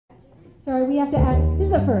Sorry, we have to add, this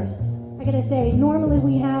is a first. I gotta say, normally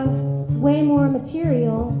we have way more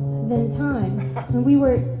material than time. When we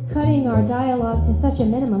were cutting our dialogue to such a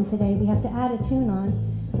minimum today, we have to add a tune on.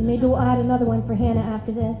 And maybe we'll add another one for Hannah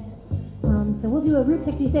after this. So we'll do a Route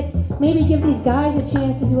 66. Maybe give these guys a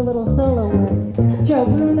chance to do a little solo work. Joe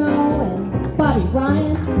Bruno and Bobby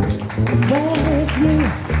Ryan. Well, if you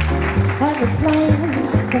have a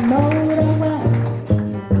plan to motor west,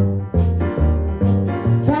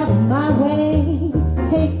 travel my way,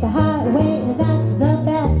 take the highway, that's the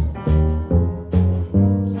best.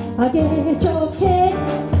 I'll get your kicks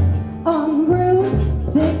on Route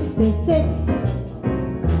 66.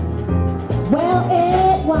 Well,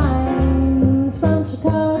 it winds from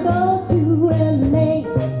Chicago to LA,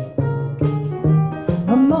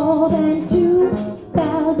 more than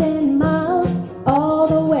 2,000 miles all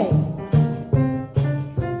the way.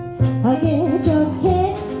 I'll get your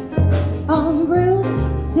kicks on Route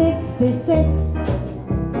 66.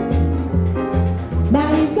 Now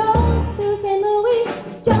you go to St. Louis,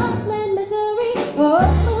 Joplin, Missouri.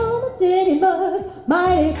 Oh, the city looks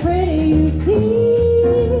mighty pretty, you see.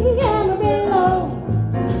 Amarillo,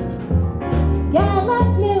 Gallup,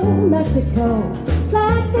 New Mexico,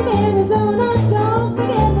 Flagstaff, Arizona, don't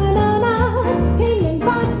forget Winona, Kingman,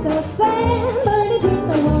 Boston, San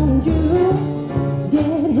Bernardino. Won't you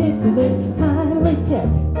get hit to this timely tip?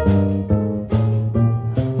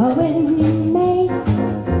 Oh, when you make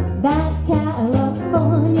that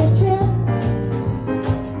California trip,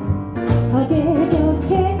 I'll get your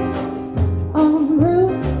kicks on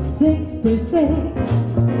Route 66.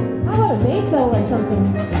 How about a bass solo or something?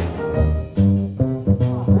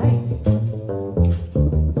 All right.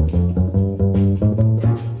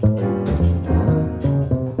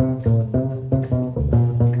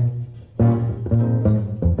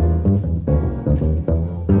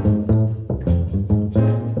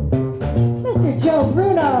 Mr. Joe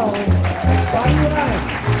Bruno. Bobby Ryan.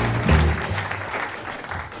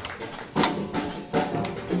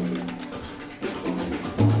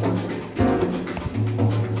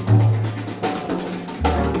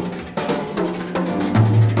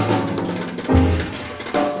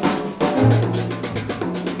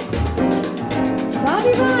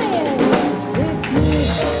 Bobby Ryan. If you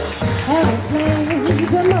have a plan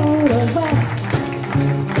to motor west,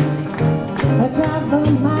 I travel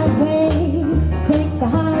my way, take the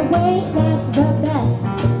highway, that's the best.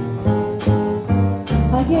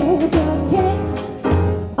 I get your kicks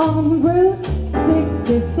on Route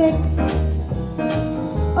 66.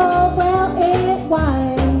 Oh, well, it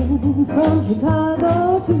winds from Chicago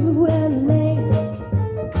to LA,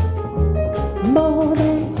 more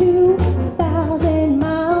than 2,000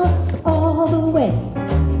 miles all the way.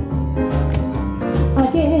 I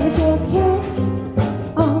get your kicks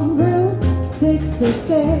on Route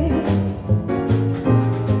 66.